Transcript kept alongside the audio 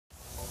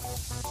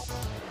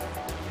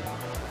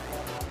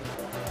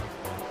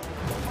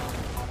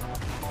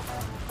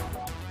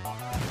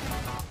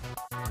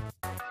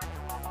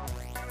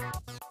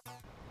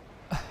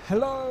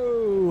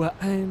Hello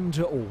and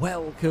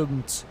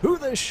welcome to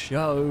the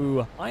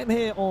show. I'm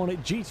here on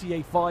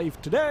GTA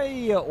 5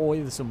 today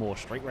with some more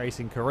street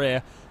racing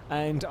career,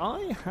 and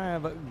I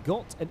have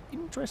got an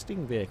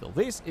interesting vehicle.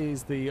 This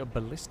is the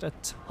Blista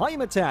Time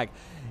Attack.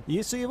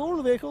 You see, of all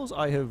the vehicles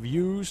I have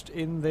used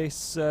in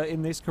this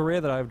career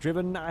that I've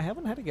driven, I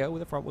haven't had to go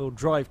with a front-wheel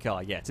drive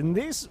car yet. And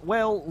this,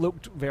 well,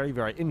 looked very,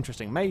 very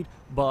interesting. Made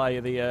by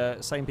the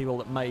same people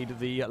that made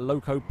the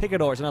Loco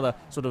Picador. It's another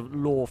sort of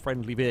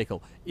law-friendly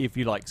vehicle, if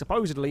you like.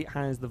 Supposedly it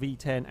has the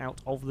V10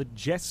 out of the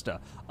Jester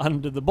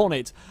under the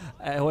bonnet.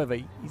 However,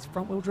 it's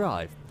front-wheel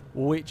drive,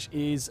 which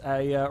is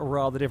a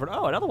rather different...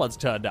 Oh, another one's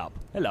turned up.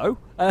 Hello.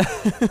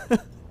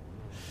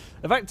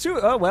 In fact,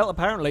 well,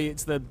 apparently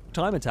it's the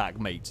Time Attack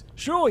meet.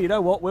 Sure, you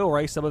know what, we'll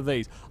race some of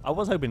these. I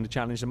was hoping to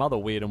challenge some other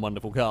weird and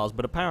wonderful cars,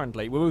 but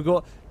apparently we've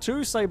got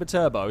two Sabre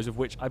Turbos, of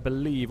which I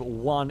believe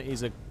one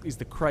is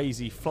the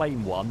crazy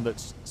flame one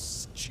that's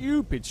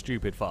stupid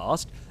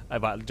fast.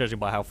 Judging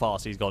by how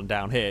fast he's gone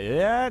down here,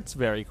 that's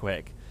very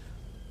quick.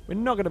 We're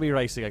not going to be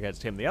racing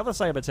against him. The other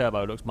Sabre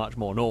Turbo looks much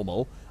more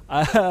normal.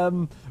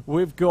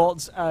 We've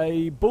got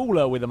a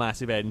Buller with a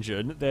massive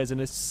engine. There's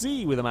an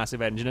SC with a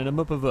massive engine and a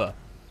Mupava.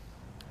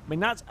 I mean,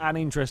 that's an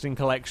interesting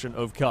collection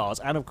of cars.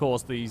 And, of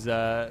course, these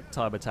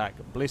Time Attack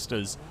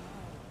blisters.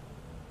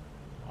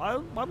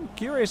 I'm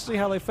curious to see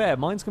how they fare.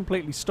 Mine's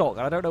completely stock.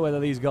 I don't know whether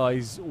these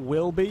guys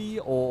will be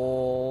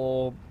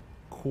or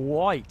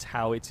quite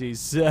how it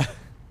is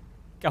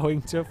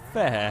going to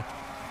fare.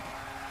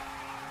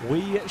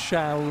 We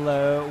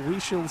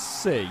shall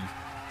see.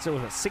 So it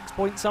was a 6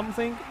 point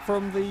something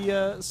from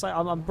the...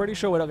 I'm pretty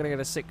sure we're not going to get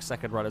a 6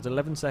 second run. It's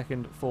 11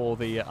 second for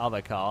the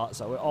other car.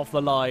 So we're off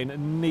the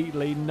line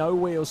neatly. No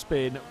wheel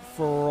spin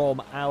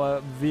from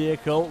our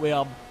vehicle. We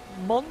are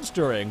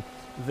monstering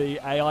the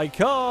AI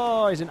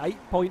car. Is an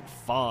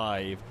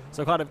 8.5.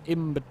 So kind of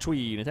in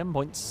between. A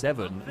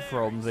 10.7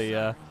 from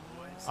the...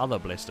 other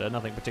blister,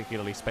 nothing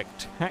particularly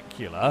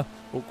spectacular.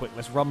 Oh, quick,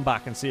 let's run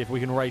back and see if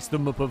we can race the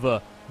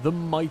Mupava. The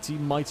mighty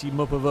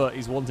Mupava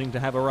is wanting to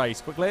have a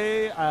race.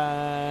 Quickly,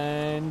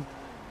 and...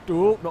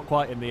 oh, not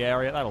quite in the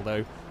area, that'll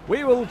do.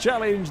 We will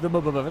challenge the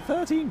Mupava for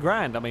 13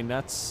 grand. I mean,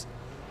 that's...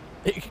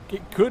 It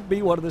could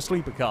be one of the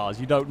sleeper cars,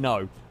 you don't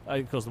know.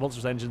 Of course, the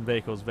monstrous engine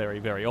vehicle is very,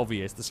 very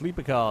obvious. The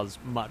sleeper car's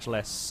much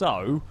less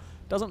so.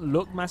 Doesn't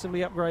look massively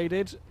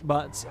upgraded,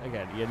 but,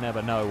 again, you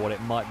never know what it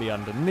might be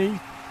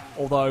underneath.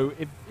 Although,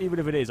 even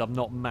if it is, I'm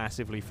not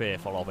massively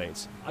fearful of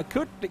it.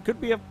 It could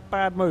be a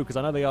bad move, because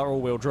I know they are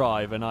all-wheel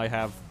drive, and I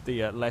have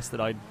the less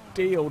than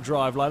ideal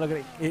drive line. Look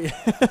at it.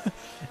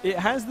 It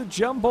has the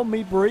jump on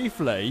me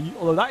briefly,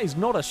 although that is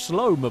not a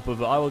slow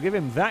Mupava. I will give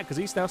him that, because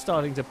he's now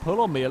starting to pull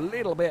on me a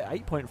little bit.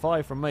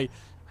 8.5 from me.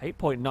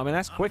 8.9. I mean,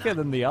 that's quicker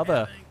than the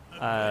other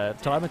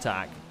Time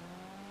Attack.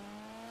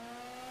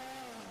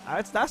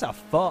 That's a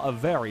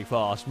very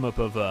fast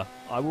Mupava.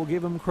 I will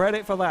give him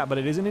credit for that, but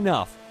it isn't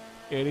enough.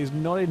 It is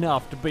not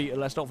enough to beat,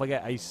 let's not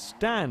forget, a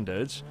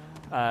standard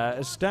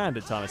Time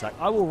Attack.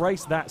 I will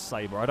race that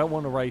Sabre. I don't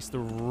want to race the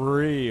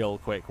real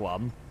quick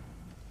one.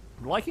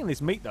 I'm liking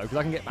this meet, though, because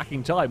I can get back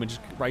in time and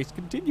just race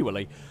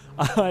continually.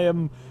 I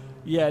am,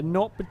 yeah,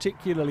 not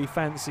particularly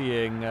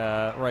fancying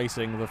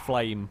racing the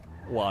Flame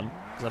one,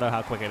 because I know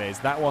how quick it is.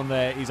 That one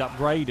there is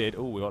upgraded.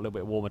 Oh, we got a little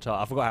bit warmer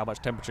tyre. I forgot how much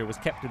temperature was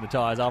kept in the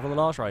tyres after the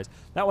last race.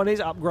 That one is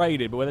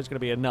upgraded, but whether it's going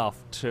to be enough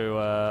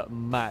to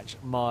match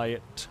my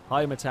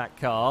Time Attack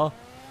car,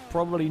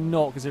 probably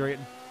not, considering it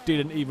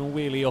didn't even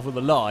wheelie off of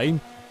the line,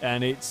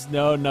 and it's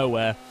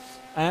nowhere.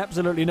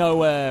 Absolutely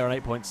nowhere.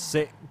 An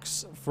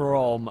 8.6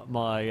 from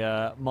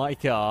my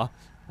car.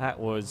 That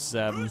was...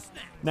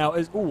 now, I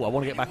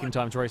want to get back in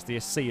time to race the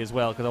SC as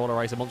well, because I want to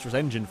race a monstrous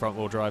engine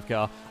front-wheel drive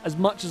car. As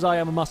much as I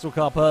am a muscle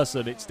car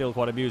person, it's still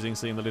quite amusing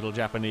seeing the little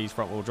Japanese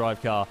front-wheel drive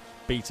car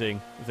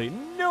beating the...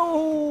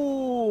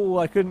 No!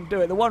 I couldn't do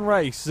it. The one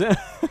race.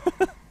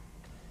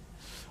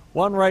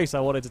 One race I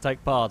wanted to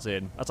take part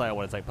in. I'll tell you I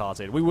want to take part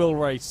in. We will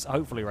race,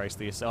 hopefully race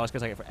the... Oh, it's going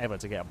to take it forever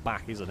to get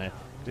back, isn't it?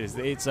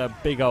 It's a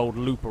big old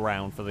loop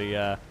around for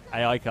the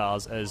AI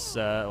cars as...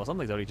 well,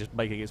 something's only just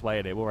making its way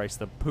in here. We'll race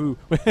the Poo...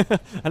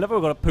 I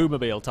never got a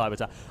Poo-mobile Time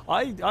Attack.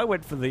 I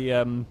went for the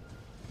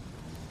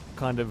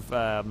kind of...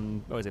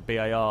 what is it?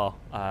 BAR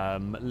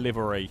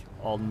livery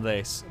on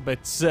this.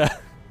 But,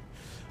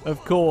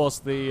 of course,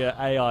 the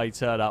AI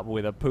turned up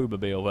with a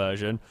Poo-mobile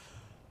version.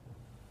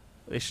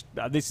 This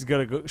is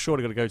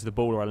surely going to go to the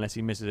Buller unless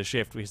he misses a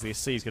shift, because the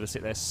SC is going to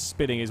sit there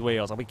spinning his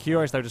wheels. I'll be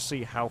curious, though, to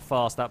see how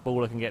fast that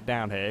Buller can get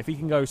down here. If he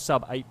can go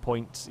sub 8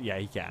 points... Yeah,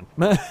 he can.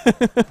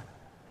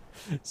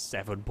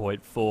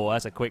 7.4.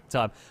 That's a quick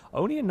time.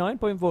 Only a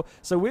 9.4.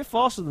 So we're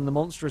faster than the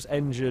monstrous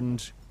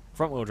engined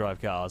front-wheel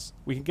drive cars.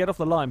 We can get off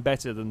the line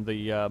better than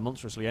the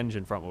monstrously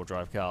engined front-wheel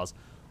drive cars.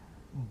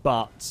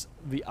 But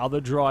the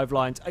other drive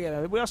lines...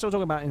 Again, we are still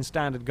talking about in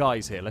standard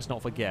guys here. Let's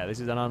not forget. This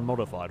is an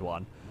unmodified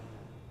one.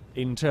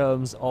 In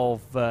terms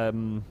of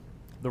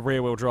the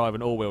rear-wheel drive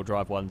and all-wheel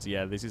drive ones,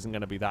 yeah, this isn't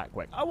going to be that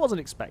quick. I wasn't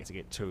expecting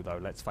it to, though,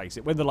 let's face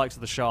it. When the likes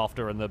of the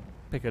Shafter and the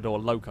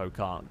Picador Loco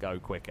can't go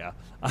quicker,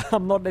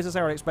 I'm not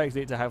necessarily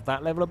expecting it to have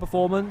that level of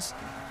performance,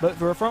 but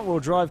for a front-wheel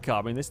drive car,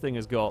 I mean, this thing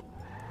has got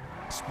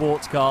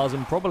sports cars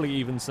and probably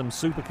even some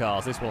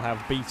supercars this will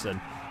have beaten,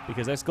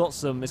 because it's got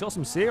some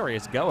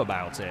serious go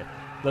about it.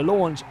 The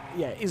launch,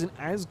 yeah, isn't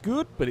as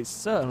good, but it's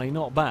certainly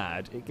not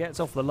bad. It gets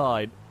off the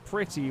line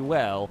pretty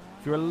well.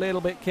 If you're a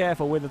little bit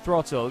careful with the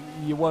throttle,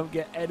 you won't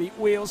get any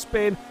wheel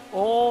spin.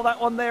 Oh,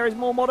 that one there is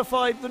more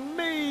modified than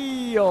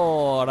me.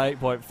 Oh, an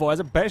 8.4. That's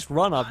the best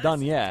run I've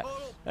done yet.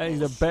 That is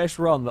the best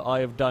run that I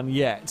have done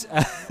yet.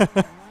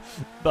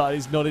 But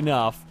it's not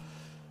enough.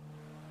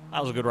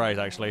 That was a good race,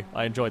 actually.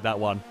 I enjoyed that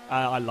one.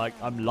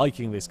 I'm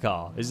liking this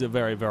car. This is a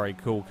very, very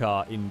cool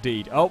car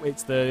indeed. Oh,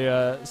 it's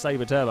the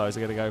Sabre Turbos are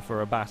going to go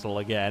for a battle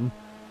again.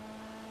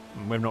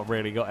 We've not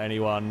really got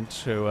anyone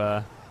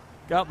to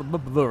go up. The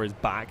blur is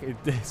back.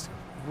 It's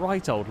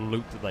right old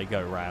loop that they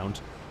go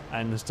round,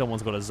 and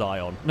someone's got a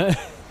Zion.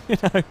 You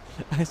know,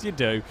 as you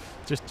do,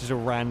 just a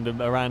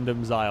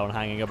random Zion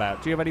hanging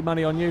about. Do you have any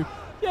money on you?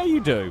 Yeah,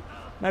 you do.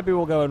 Maybe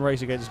we'll go and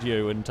race against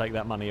you and take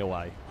that money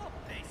away.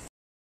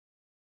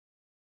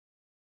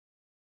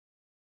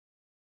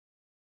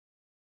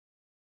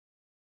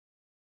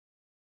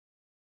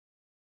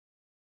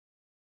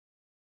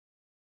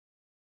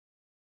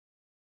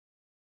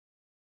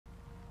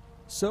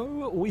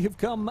 So we have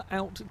come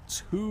out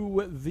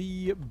to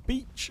the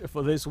beach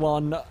for this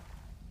one.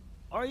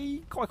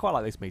 I quite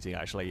like this meeting,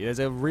 actually. There's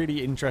a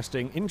really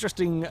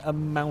interesting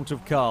amount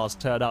of cars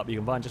turn up. You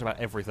can find just about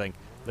everything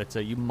that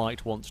you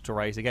might want to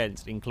race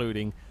against,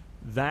 including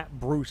that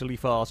brutally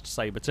fast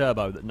Sabre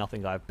Turbo that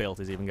nothing I've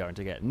built is even going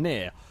to get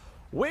near.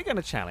 We're going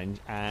to challenge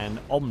an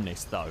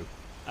Omnis, though.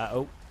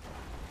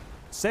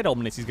 Said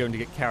Omnis is going to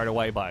get carried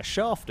away by a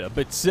Shafter,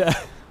 but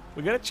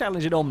we're going to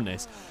challenge an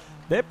Omnis.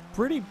 They're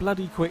pretty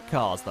bloody quick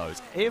cars,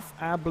 those. If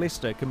our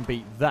blista can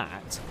beat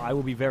that, I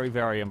will be very,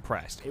 very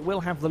impressed. It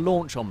will have the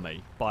launch on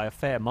me by a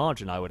fair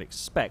margin, I would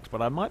expect,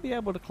 but I might be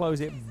able to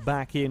close it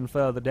back in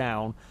further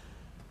down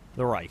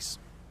the race.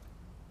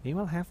 We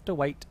will have to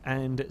wait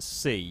and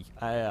see.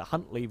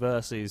 Huntley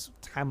versus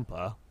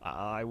Tampa.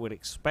 I would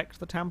expect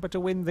the Tampa to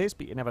win this,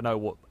 but you never know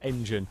what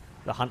engine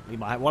the Huntley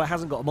might have. Well, it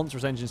hasn't got a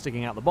monstrous engine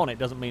sticking out the bonnet.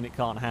 Doesn't mean it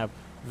can't have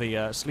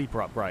the sleeper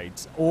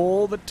upgrades.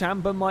 Or the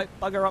Tampa might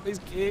bugger up his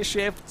gear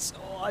shifts.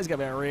 Oh, it's going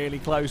to be a really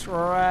close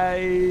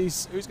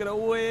race. Who's going to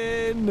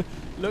win?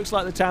 Looks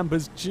like the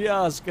Tampa's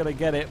just going to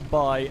get it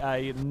by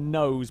a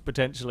nose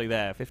potentially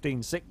there.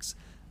 15.6.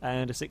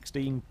 And a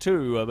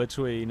 16.2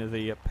 between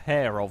the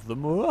pair of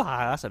them.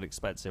 That's an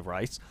expensive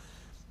race.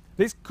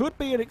 This could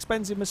be an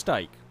expensive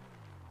mistake,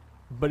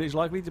 but it's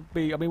likely to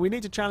be... I mean, we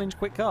need to challenge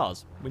quick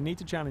cars. We need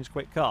to challenge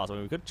quick cars. I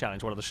mean, we could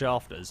challenge one of the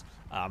Shafters.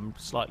 I'm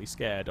slightly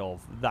scared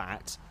of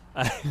that.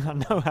 I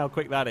know how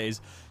quick that is.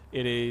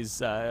 It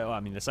is, I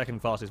mean, the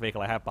second fastest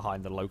vehicle I have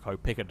behind the Loco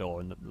Picador,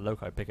 and the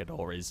Loco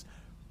Picador is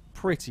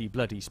pretty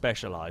bloody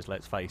specialised,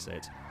 let's face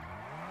it.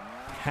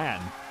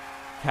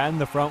 Can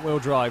the front-wheel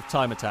drive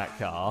time attack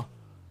car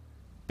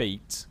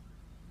beat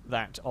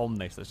that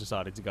Omnis that's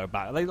decided to go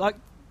back?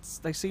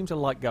 They seem to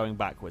like going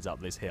backwards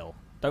up this hill.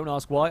 Don't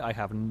ask why. I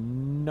have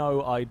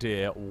no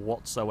idea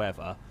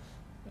whatsoever.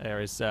 There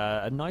is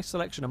a nice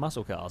selection of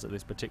muscle cars at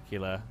this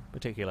particular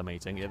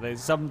meeting.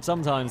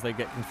 Sometimes they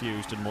get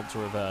confused and want to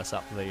reverse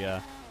up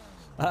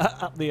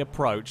the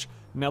approach.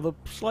 Now, the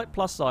slight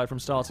plus side from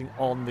starting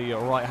on the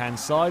right-hand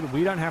side,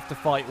 we don't have to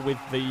fight with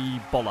the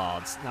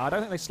bollards. Now, I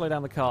don't think they slow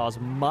down the cars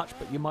much,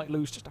 but you might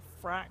lose just a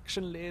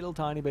fraction, little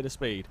tiny bit of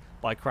speed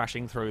by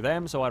crashing through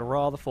them, so I'd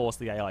rather force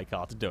the AI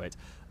car to do it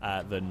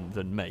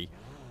than me.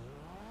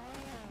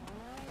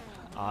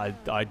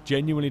 I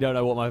genuinely don't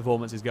know what my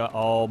performance is going...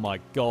 Oh,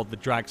 my God, the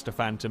Dragster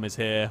Phantom is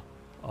here.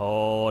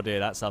 Oh, dear,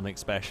 that's something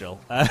special.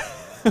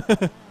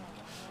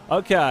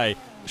 Okay.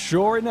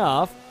 Sure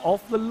enough,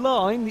 off the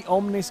line, the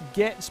Omnis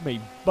gets me,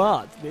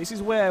 but this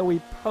is where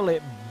we pull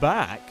it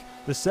back.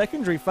 The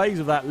secondary phase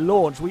of that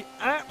launch, we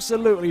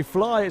absolutely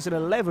fly. It's an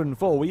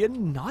 11.4. We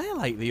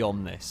annihilate the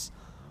Omnis.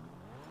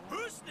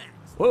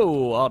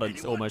 Whoa,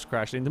 Ardent's almost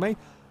crashed into me.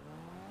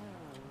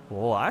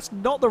 Oh, that's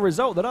not the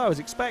result that I was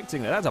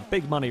expecting. That's a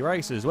big money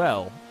race as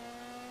well.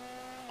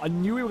 I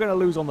knew we were going to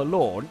lose on the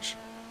launch.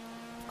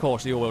 Of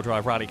course, the all-wheel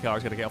drive rally car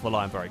is going to get off the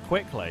line very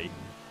quickly,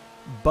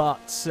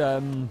 but...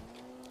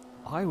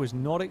 I was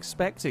not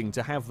expecting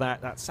to have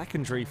that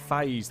secondary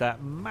phase,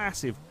 that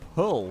massive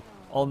pull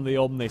on the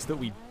Omnis that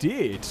we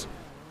did.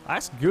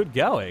 That's good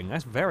going.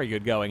 That's very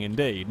good going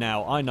indeed.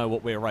 Now, I know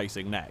what we're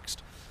racing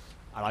next.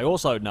 And I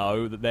also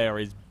know that there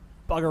is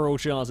bugger all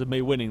chance of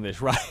me winning this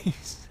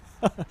race.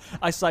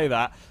 I say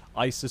that.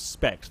 I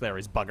suspect there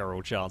is bugger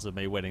all chance of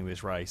me winning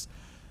this race.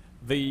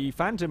 The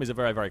Phantom is a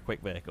very, very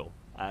quick vehicle.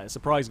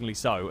 Surprisingly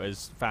so,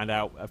 as found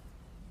out...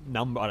 I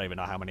don't even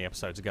know how many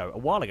episodes ago, a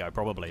while ago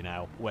probably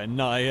now, when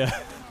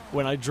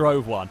I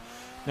drove one.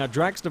 Now,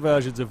 dragster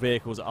versions of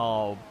vehicles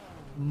are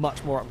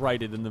much more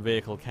upgraded than the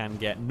vehicle can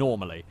get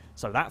normally,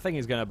 so that thing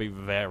is going to be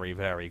very,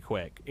 very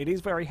quick. It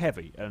is very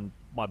heavy, and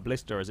my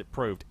Blista, as it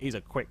proved, is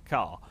a quick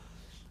car.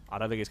 I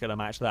don't think it's going to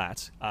match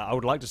that. I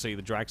would like to see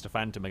the Dragster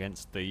Phantom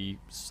against the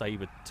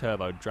Sabre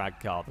Turbo drag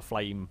car, the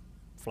Flame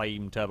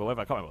Turbo,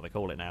 whatever. I can't remember what they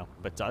call it now,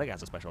 but I think it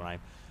has a special name.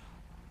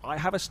 I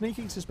have a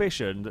sneaking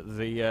suspicion that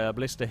the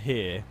Blista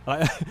here,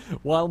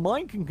 while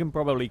mine can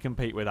probably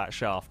compete with that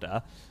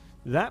Shafter,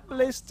 that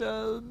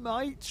Blista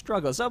might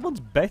struggle. Someone's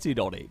betted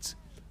on it.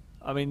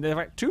 I mean, in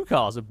fact, two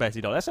cars have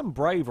betted on it. That's some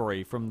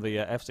bravery from the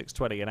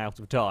F620 and Out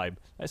of Time.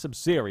 That's some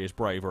serious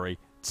bravery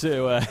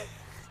to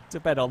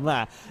bet on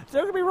that.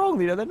 Don't get me wrong,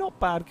 you know, they're not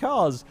bad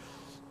cars,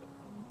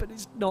 but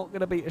it's not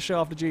going to beat a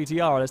Shafter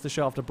GTR unless the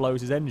Shafter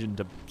blows his engine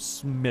to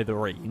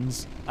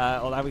smithereens.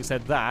 Well, having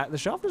said that, the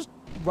Shafter's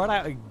run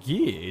out of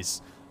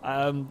gears.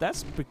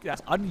 That's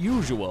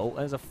unusual.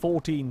 There's a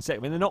 14 second.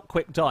 I mean, they're not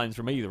quick times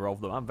from either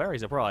of them. I'm very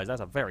surprised.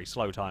 That's a very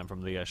slow time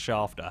from the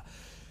Shafter.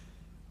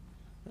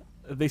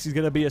 This is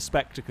going to be a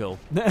spectacle.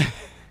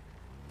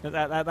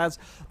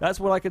 That's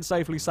what I can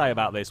safely say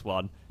about this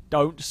one.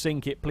 Don't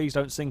sink it. Please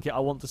don't sink it. I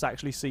want to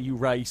actually see you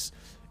race.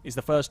 It's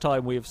the first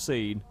time we have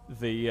seen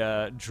the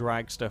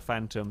Dragster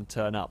Phantom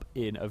turn up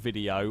in a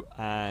video,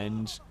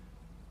 and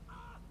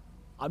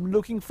I'm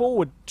looking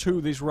forward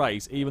to this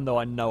race, even though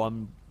I know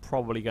I'm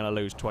probably going to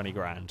lose 20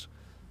 grand.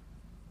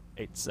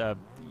 It's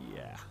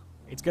yeah,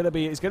 it's going to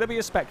be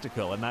a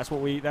spectacle, and that's what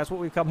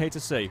we've come here to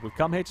see. We've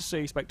come here to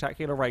see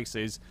spectacular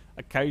races,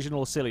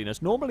 occasional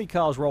silliness, normally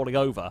cars rolling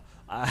over.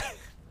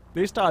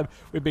 This time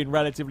we've been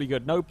relatively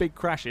good. No big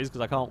crashes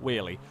because I can't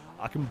wheelie.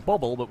 I can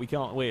bobble, but we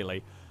can't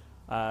wheelie.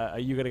 Are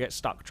you going to get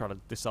stuck trying to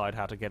decide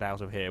how to get out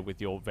of here with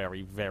your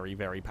very, very,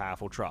 very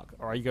powerful truck?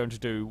 Or are you going to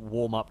do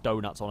warm-up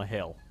donuts on a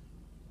hill?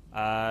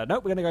 Nope,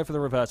 we're going to go for the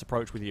reverse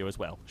approach with you as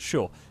well.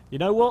 Sure. You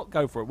know what?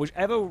 Go for it.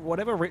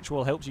 Whatever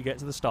ritual helps you get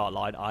to the start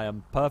line, I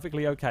am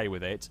perfectly okay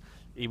with it,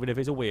 even if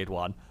it's a weird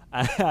one.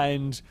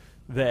 And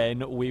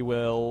then we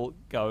will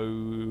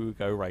go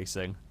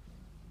racing.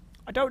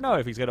 I don't know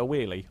if he's going to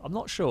wheelie. I'm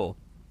not sure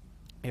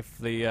if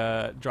the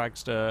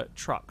Dragster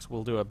trucks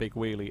will do a big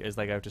wheelie as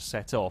they go to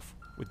set off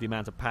with the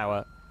amount of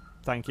power.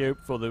 Thank you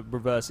for the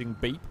reversing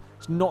beep.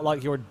 It's not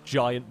like you're a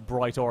giant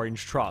bright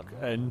orange truck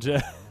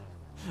and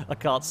I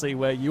can't see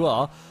where you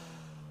are.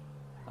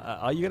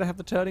 Are you going to have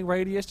the turning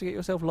radius to get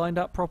yourself lined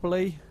up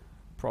properly?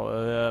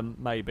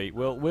 Maybe.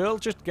 We'll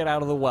just get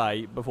out of the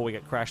way before we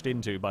get crashed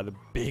into by the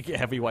big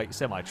heavyweight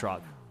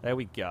semi-truck. There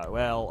we go.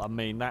 Well, I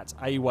mean, that's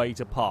a way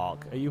to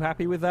park. Are you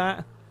happy with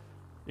that?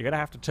 You're going to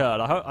have to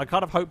turn. I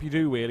kind of hope you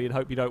do wheelie and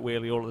hope you don't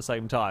wheelie all at the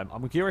same time.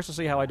 I'm curious to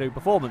see how I do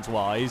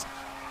performance-wise,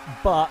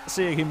 but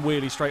seeing him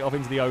wheelie straight off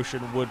into the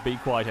ocean would be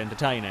quite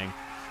entertaining.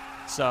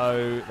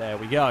 So, there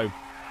we go.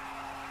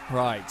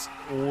 Right,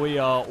 we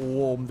are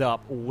warmed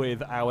up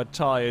with our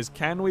tyres.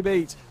 Can we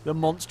beat the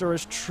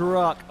monstrous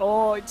truck?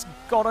 Oh, it's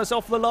got us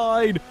off the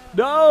line.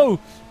 No!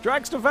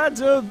 Dragster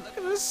Phantom! Look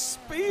at the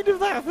speed of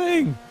that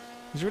thing.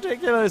 It's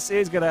ridiculous.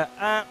 It's going to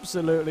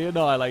absolutely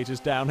annihilate us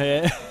down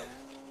here.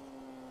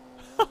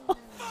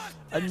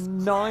 A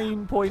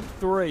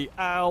 9.3.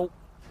 Ow.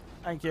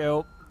 Thank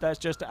you. That's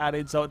just to add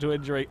insult to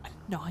injury.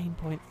 A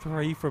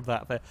 9.3 from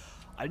that thing.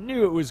 I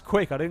knew it was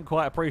quick. I didn't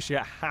quite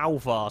appreciate how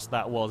fast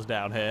that was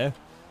down here.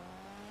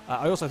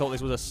 I also thought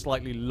this was a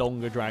slightly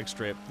longer drag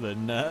strip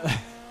than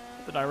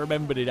I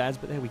remembered it as,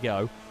 but there we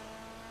go.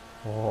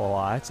 Oh,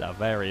 that's a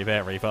very,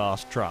 very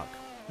fast truck.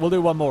 We'll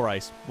do one more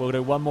race. We'll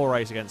do one more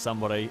race against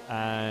somebody,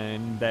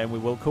 and then we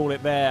will call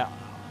it there.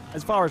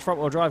 As far as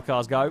front-wheel drive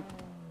cars go,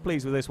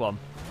 pleased with this one.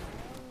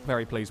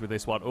 Very pleased with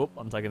this one. Oh,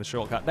 I'm taking the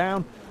shortcut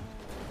down.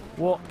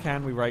 What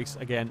can we race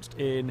against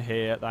in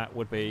here? That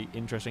would be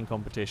interesting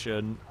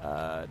competition.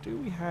 Do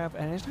we have...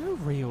 And there's no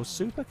real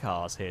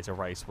supercars here to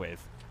race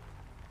with.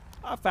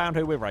 I found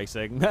who we're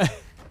racing.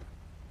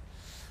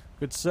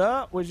 Good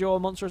sir, was your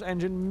monstrous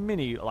engine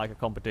mini like a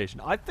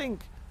competition? I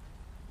think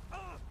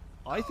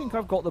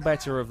I've got the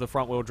better of the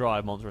front-wheel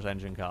drive monstrous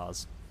engine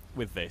cars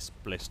with this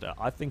Blista.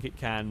 I think it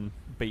can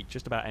beat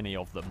just about any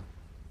of them.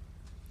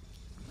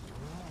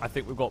 I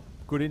think we've got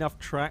good enough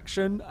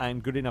traction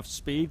and good enough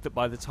speed that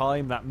by the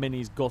time that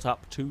mini's got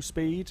up to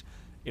speed,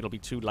 it'll be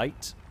too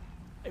late.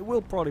 It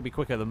will probably be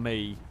quicker than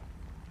me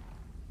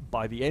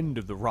by the end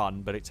of the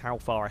run, but it's how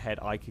far ahead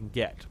I can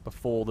get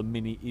before the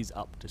mini is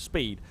up to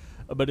speed.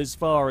 But as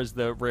far as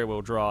the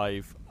rear-wheel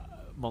drive,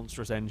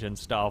 monstrous engine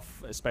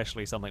stuff,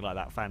 especially something like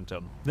that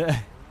Phantom,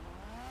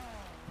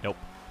 nope.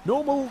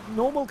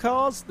 Normal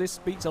cars, this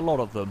beats a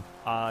lot of them.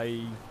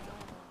 I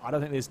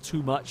don't think there's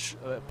too much,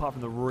 apart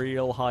from the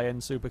real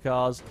high-end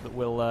supercars, that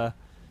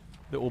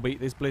will beat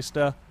this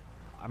Blista.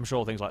 I'm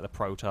sure things like the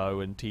Proto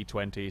and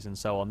T20s and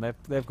so on,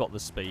 they've got the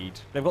speed.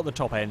 They've got the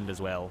top end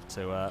as well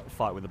to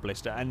fight with the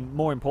Blista. And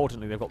more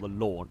importantly, they've got the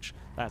launch.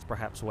 That's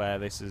perhaps where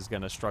this is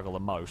going to struggle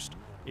the most,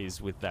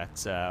 is with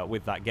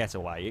that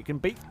getaway. It can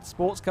beat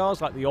sports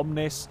cars like the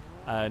Omnis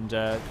and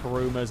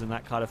Karumas and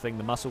that kind of thing,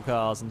 the muscle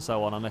cars and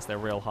so on, unless they're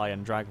real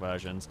high-end drag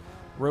versions.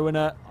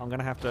 Ruiner, I'm going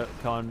to have to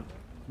kind of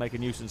make a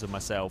nuisance of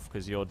myself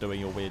because you're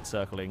doing your weird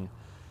circling.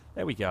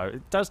 There we go.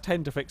 It does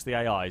tend to fix the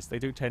AIs. They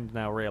do tend to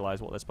now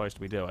realise what they're supposed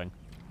to be doing.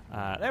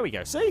 There we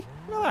go. See?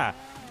 Look at that.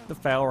 The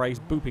FailRace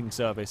booping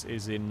service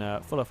is in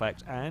full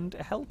effect and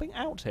helping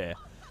out here.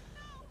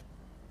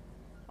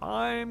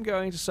 I'm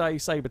going to say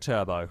Sabre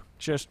Turbo,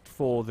 just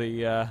for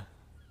the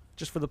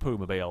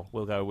Pumobile.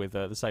 We'll go with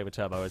the Sabre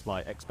Turbo as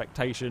my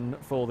expectation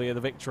for the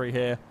victory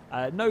here.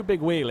 No big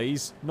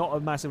wheelies, not a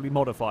massively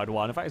modified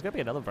one. In fact, it's going to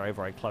be another very,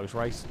 very close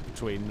race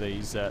between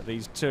these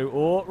two.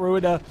 Oh,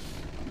 Ruiner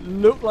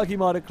looked like he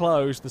might have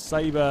closed. The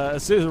Sabre,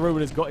 as soon as the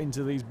Ruiner's got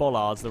into these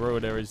bollards, the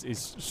Ruiner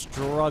is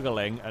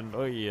struggling, and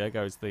oh yeah, there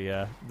goes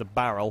the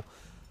barrel.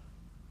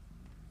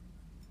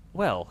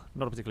 Well,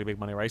 not a particularly big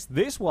money race.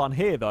 This one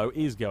here, though,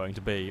 is going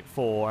to be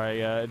for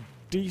a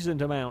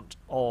decent amount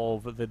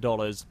of the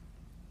dollars.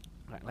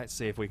 Right, let's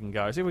see if we can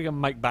go. See if we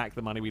can make back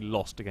the money we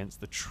lost against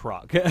the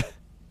truck.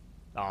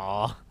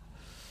 Ah,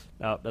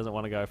 no, doesn't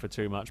want to go for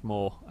too much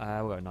more.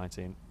 We'll go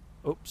 19.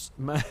 Oops.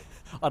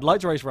 I'd like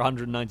to race for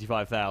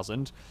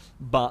 195,000,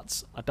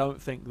 but I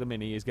don't think the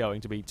Mini is going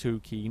to be too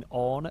keen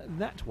on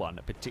that one,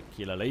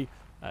 particularly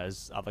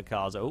as other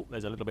cars. Oh,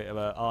 there's a little bit of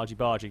a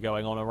argy-bargy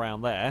going on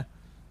around there.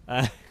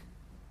 Got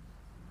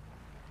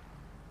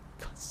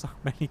so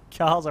many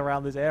cars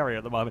around this area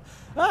at the moment.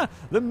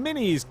 The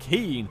Mini is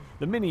keen.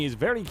 The Mini is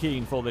very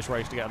keen for this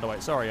race to get underway.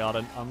 Sorry,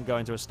 Arden, I'm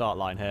going to a start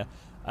line here.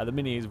 The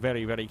Mini is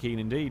very, very keen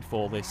indeed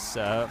for this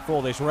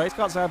race.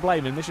 Can't say I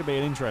blame him. This should be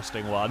an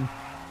interesting one.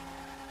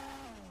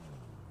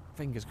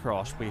 Fingers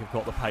crossed we have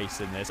got the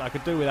pace in this. I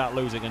could do without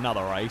losing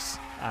another race.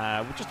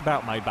 We just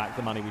about made back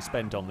the money we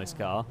spent on this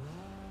car.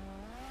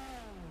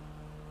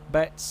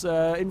 Bets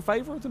in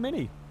favour of the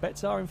Mini.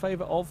 Bets are in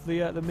favour of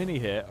the Mini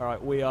here. All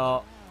right, we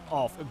are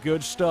off. A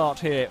good start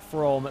here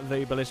from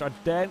the Ballista. I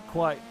daren't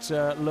quite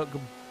look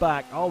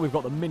back. Oh, we've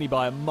got the Mini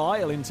by a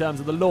mile in terms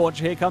of the launch.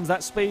 Here comes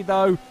that speed,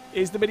 though.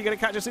 Is the Mini going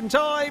to catch us in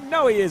time?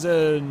 No, he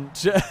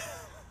isn't.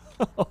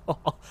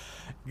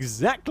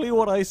 Exactly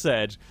what I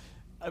said.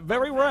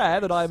 Very rare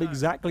that I'm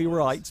exactly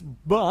right,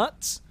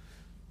 but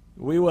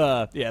we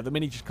were. Yeah, the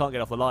Mini just can't get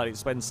off the line. It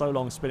spends so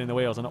long spinning the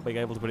wheels and not being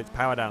able to put its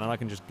power down, and I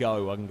can just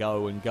go and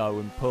go and go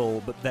and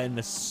pull. But then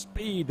the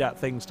speed that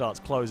thing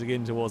starts closing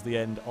in towards the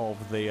end of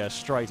the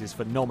straight is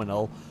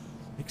phenomenal.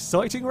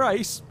 Exciting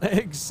race.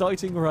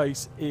 Exciting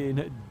race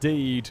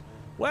indeed.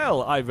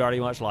 Well, I very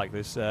much like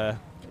this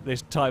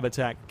this Time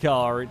Attack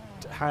car. It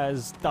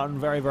has done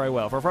very, very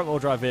well. For a front-wheel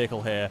drive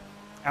vehicle here,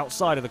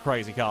 outside of the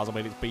crazy cars, I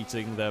mean, it's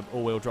beating the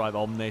all-wheel drive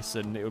Omnis,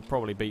 and it would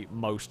probably beat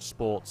most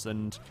sports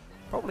and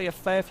probably a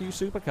fair few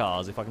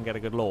supercars if I can get a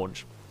good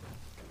launch.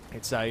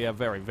 It's a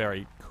very,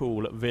 very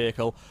cool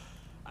vehicle.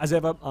 As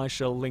ever, I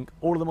shall link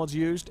all of the mods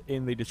used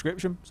in the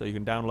description, so you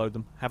can download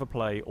them, have a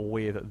play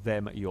with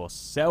them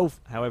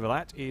yourself. However,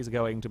 that is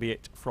going to be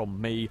it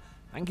from me.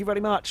 Thank you very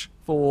much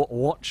for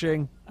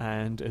watching,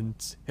 and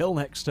until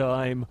next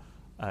time,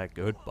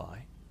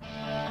 goodbye.